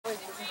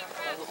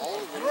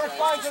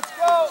let's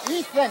go.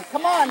 Ethan,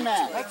 come on,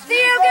 man.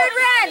 Theo, good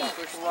run.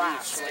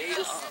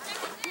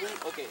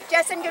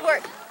 Justin, good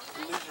work.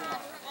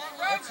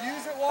 Let's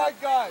use it wide,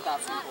 guys.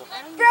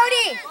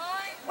 Brody,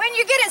 when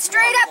you get it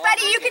straight up,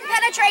 buddy, you can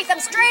penetrate them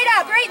straight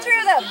up, right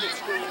through them.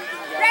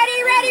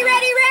 Ready, ready,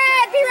 ready,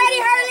 red. Be ready,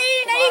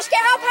 Harleen. Aishka,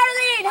 help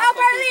Harleen. Help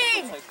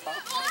Harleen.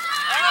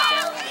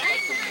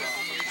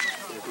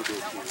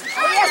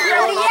 Oh, yes,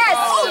 Brody, yes.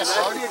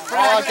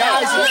 Oh,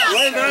 guys,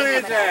 we're going to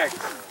attack.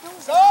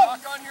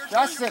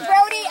 Justin.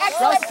 Brody,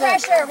 excellent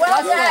pressure.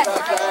 Well done.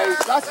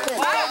 Justin,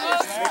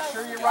 make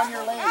sure you run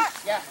your lane.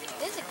 Yeah.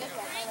 This is a good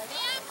one.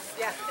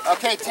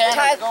 Okay,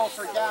 Tanner, go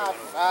for Gav.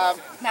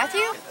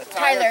 Matthew?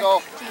 Tyler,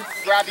 go.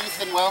 Grab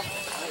Ethan, Will.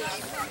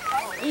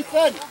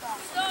 Ethan!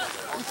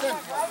 Ethan!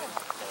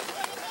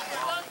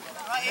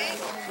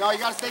 No, you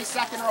gotta stay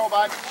second row,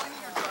 bud.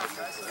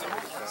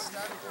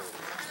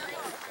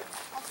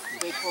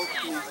 Stay close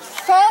to me.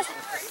 Cole?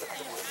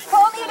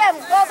 Cole, lead him.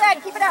 Well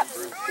done. Keep it up.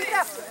 Keep it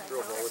up.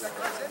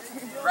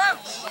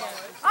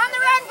 On the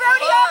run,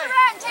 Brody, on the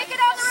run. Take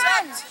it on the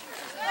run.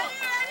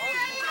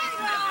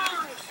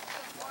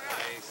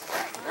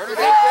 There we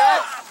go.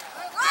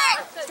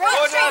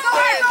 Straight, go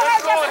ahead,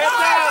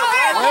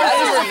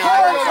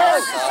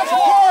 Where's the support?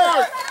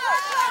 Support!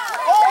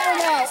 Over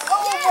now,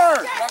 over!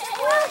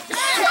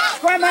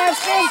 Scrum half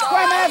spin,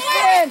 scrum half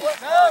spin! That's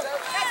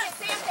it,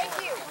 Sam, thank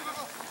you.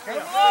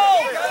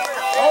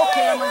 Go,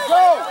 Cameron,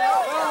 go!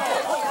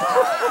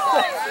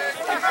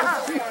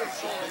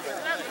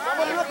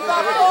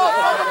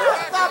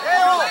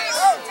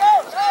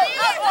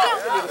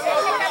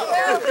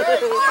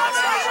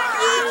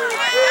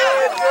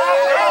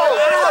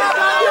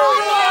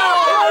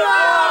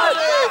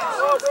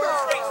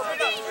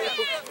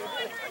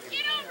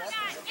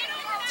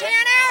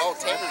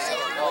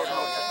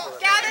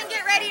 Gavin,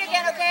 get ready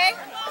again, okay?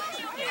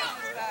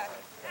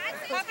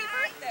 Happy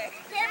birthday.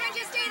 Cameron,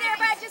 just stay there,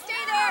 bud. Just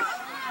stay there.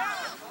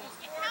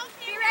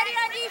 Be ready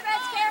on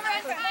defense,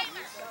 Cameron.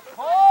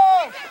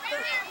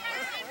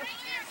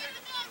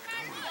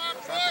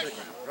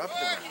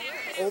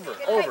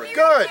 Over,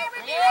 good.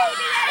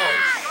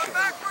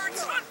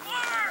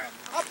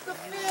 Up the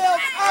field,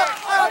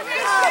 up.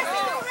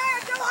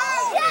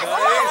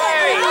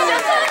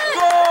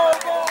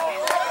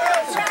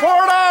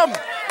 Support him.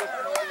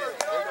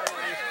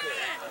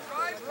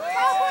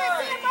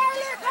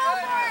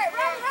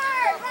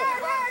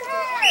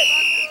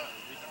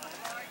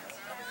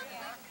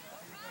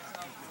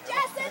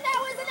 Justin, that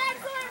was an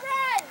excellent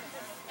run.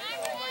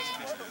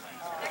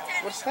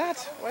 What's that?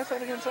 Why is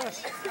that against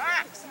us?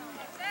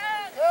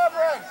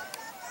 Cameron.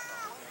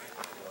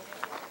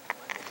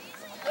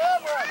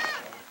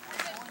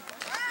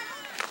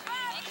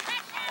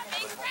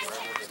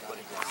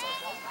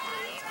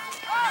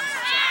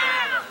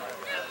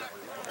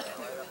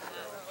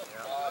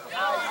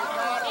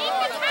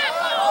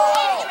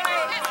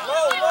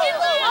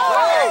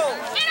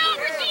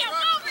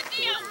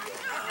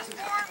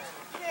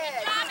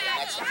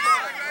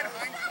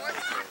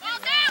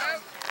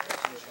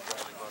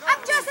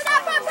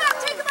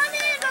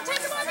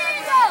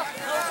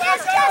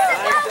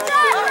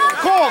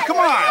 Cole, come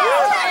on!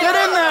 Get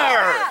in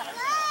there!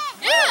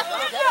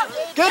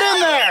 Get in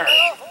there!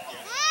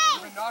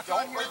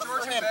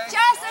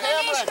 Justin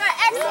and Ishka,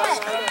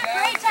 excellent.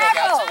 Great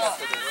tackle.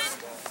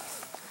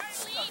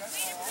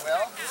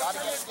 Well, gotta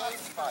get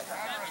engaged.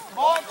 Come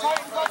on,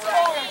 Titans, let's go.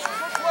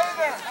 Good play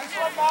there. Nice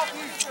run,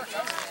 Matthew.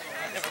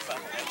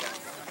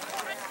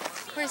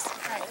 Where's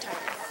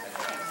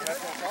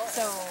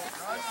so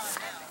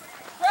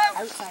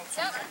outside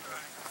center.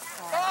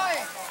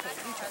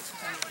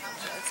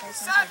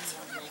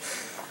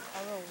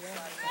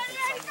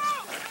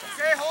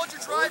 Okay, hold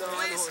your drive,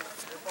 please.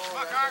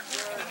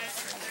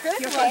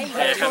 Good play.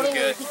 Yeah, I'm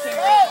good.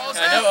 I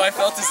know, I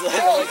felt his leg.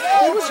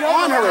 Who's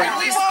on her?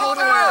 Please hold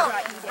there.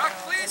 Rock,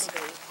 please.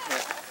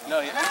 No,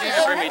 he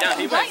didn't bring me down.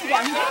 He went, he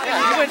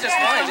went just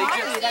fine. They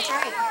just, That's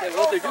right. yeah,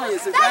 what they're doing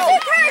is they're That's grabbing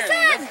it, here and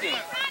Carson! lifting.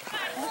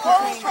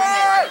 Boom,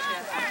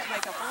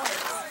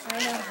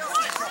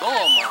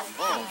 Boom,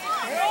 boom.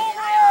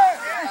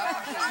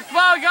 Come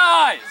on,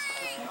 guys!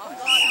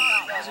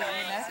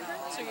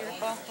 So you're a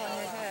bump on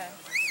your head.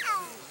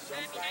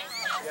 Did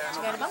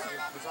you get a bump?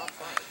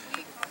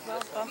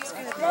 Well, bump's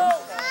good.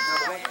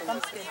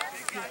 Bump's good.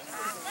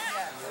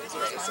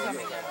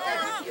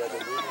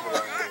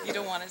 You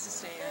don't want it to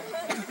stay in.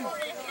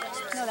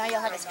 No, now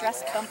you'll have a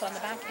stress bump on the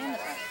back and the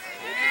front.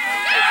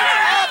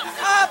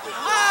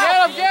 Get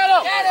him, get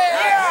him! Get it!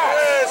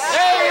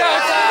 There you go,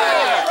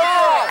 Tyler!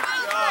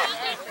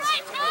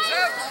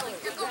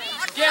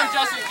 Get him,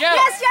 Justin, get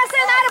him! Yes,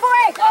 Justin,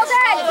 attaboy! Well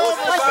done! Well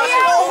done,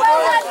 Theo, well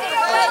done!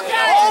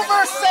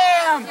 Over,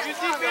 Sam! Good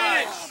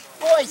defense!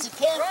 Boys, you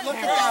can't look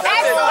at that.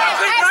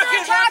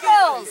 Excellent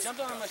tackles!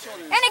 Jumped on my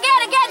shoulder. And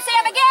again,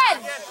 Sam,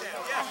 again!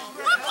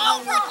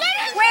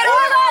 Wait,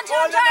 hold on to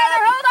him,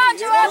 Tyler, hold on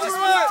to him!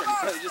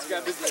 He just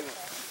grabbed his leg.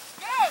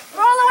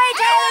 Roll away,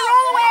 Tyler,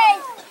 roll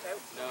away!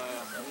 No,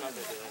 I'm not gonna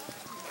do that.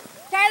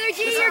 Tyler G,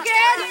 you're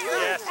good?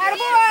 Yes.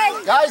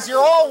 Attaboy! Guys,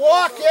 you're all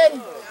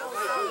walking.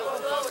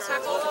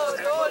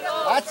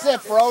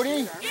 That's it,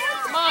 Brody.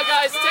 Come on,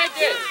 guys, take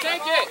it,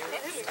 take it.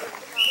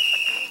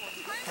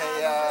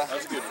 Hey,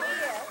 That's a good one.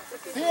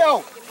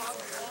 Theo.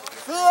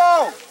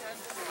 Theo.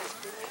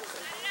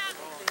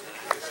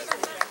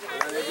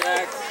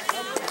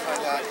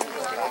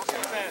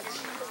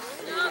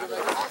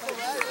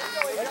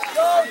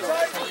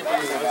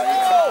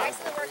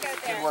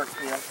 Good work,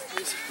 Theo.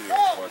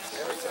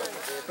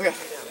 Okay.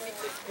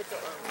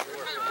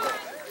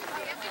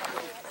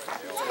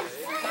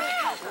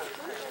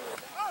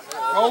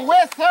 Go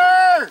with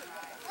her!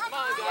 Come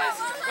on, guys.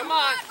 Come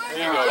on. There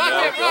you go,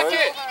 Rock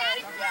it.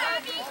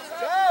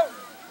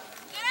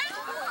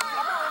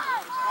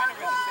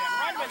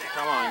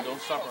 Come on,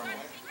 don't stop running.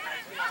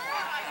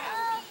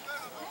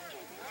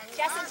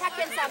 Justin, tuck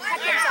in some, tuck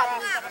in some.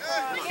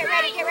 Get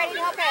ready to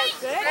help out.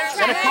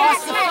 Get across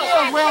the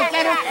field, Will.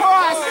 Get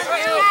across.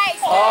 Nice.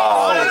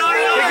 Oh!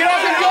 Pick it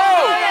up and go!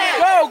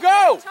 Go,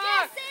 go!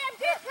 Sam,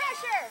 good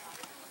pressure.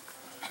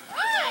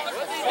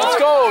 Let's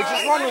go,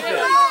 just run with it.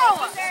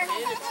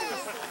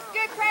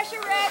 Good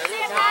pressure, Red.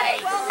 Sam, had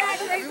it. Well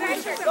done. Great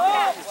pressure.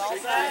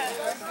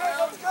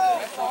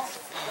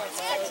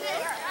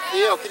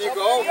 Theo, can you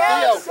go?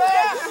 Theo,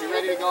 you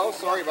ready to go?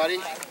 Sorry, buddy.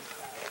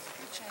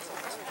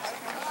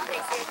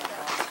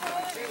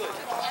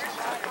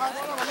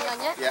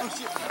 Yeah.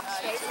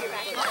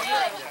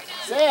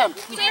 Sam,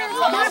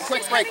 come on,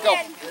 quick break, go.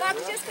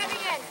 Buck's just coming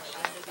in.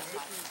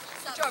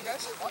 Good job,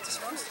 guys. Lots of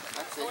stars.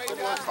 That's it. Good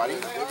work, buddy.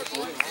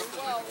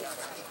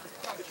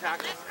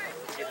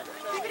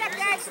 Keep it up,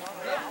 guys.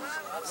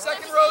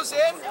 Second row's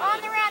in.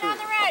 On the run.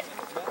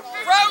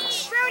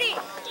 Crouch. Fruity.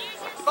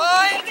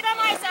 Five. Take it on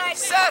my side.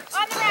 Set.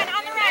 On the run.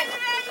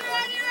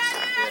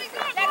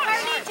 Let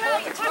Carlene tell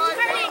you. Talk to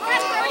Carlene.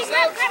 Press, Brody.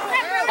 Prep.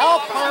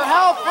 Help her.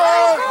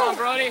 Come on,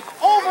 Brody.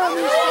 Over,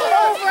 Michelle,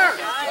 over.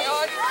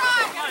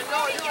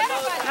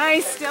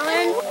 Nice,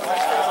 Dylan.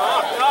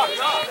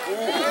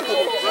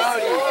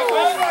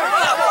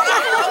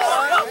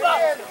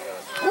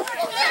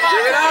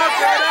 Give it up.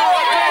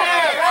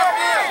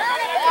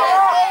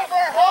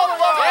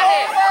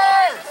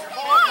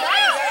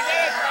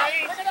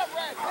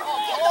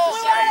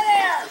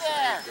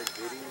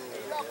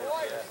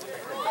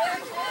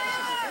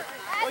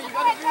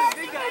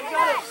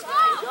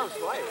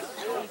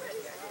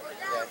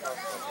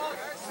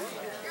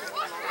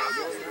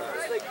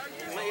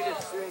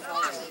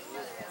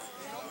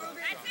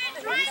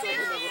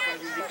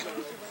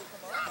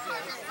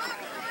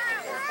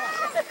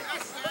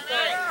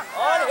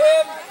 On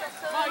him.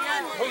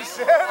 Who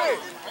said it?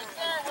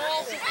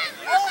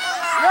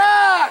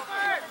 Yeah!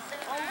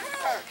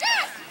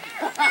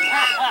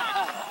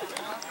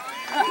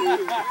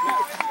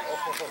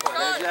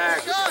 Jack.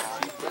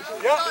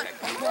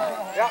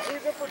 Yeah,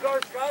 who's in for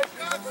darts, guys?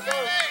 Who's in for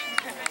darts?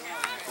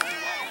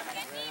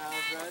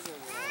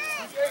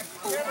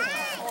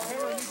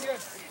 Cameron, you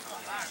good?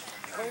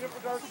 Playing in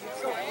for darts.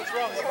 What's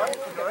wrong?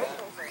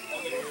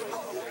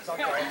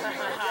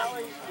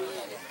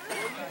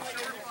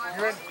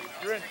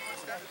 You're in.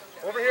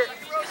 Over here.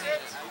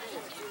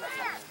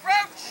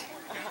 Crouch.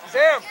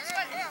 Sam,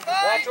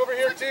 watch over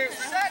here too.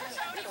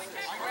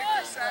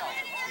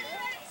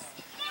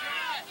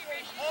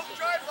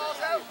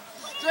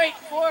 Straight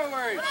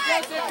forward. Go,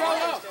 Sam, go.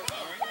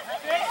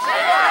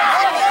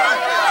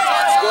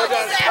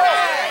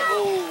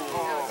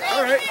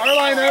 All right, our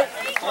line out.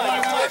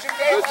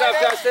 Good stuff,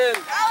 Justin.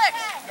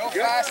 No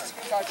fast.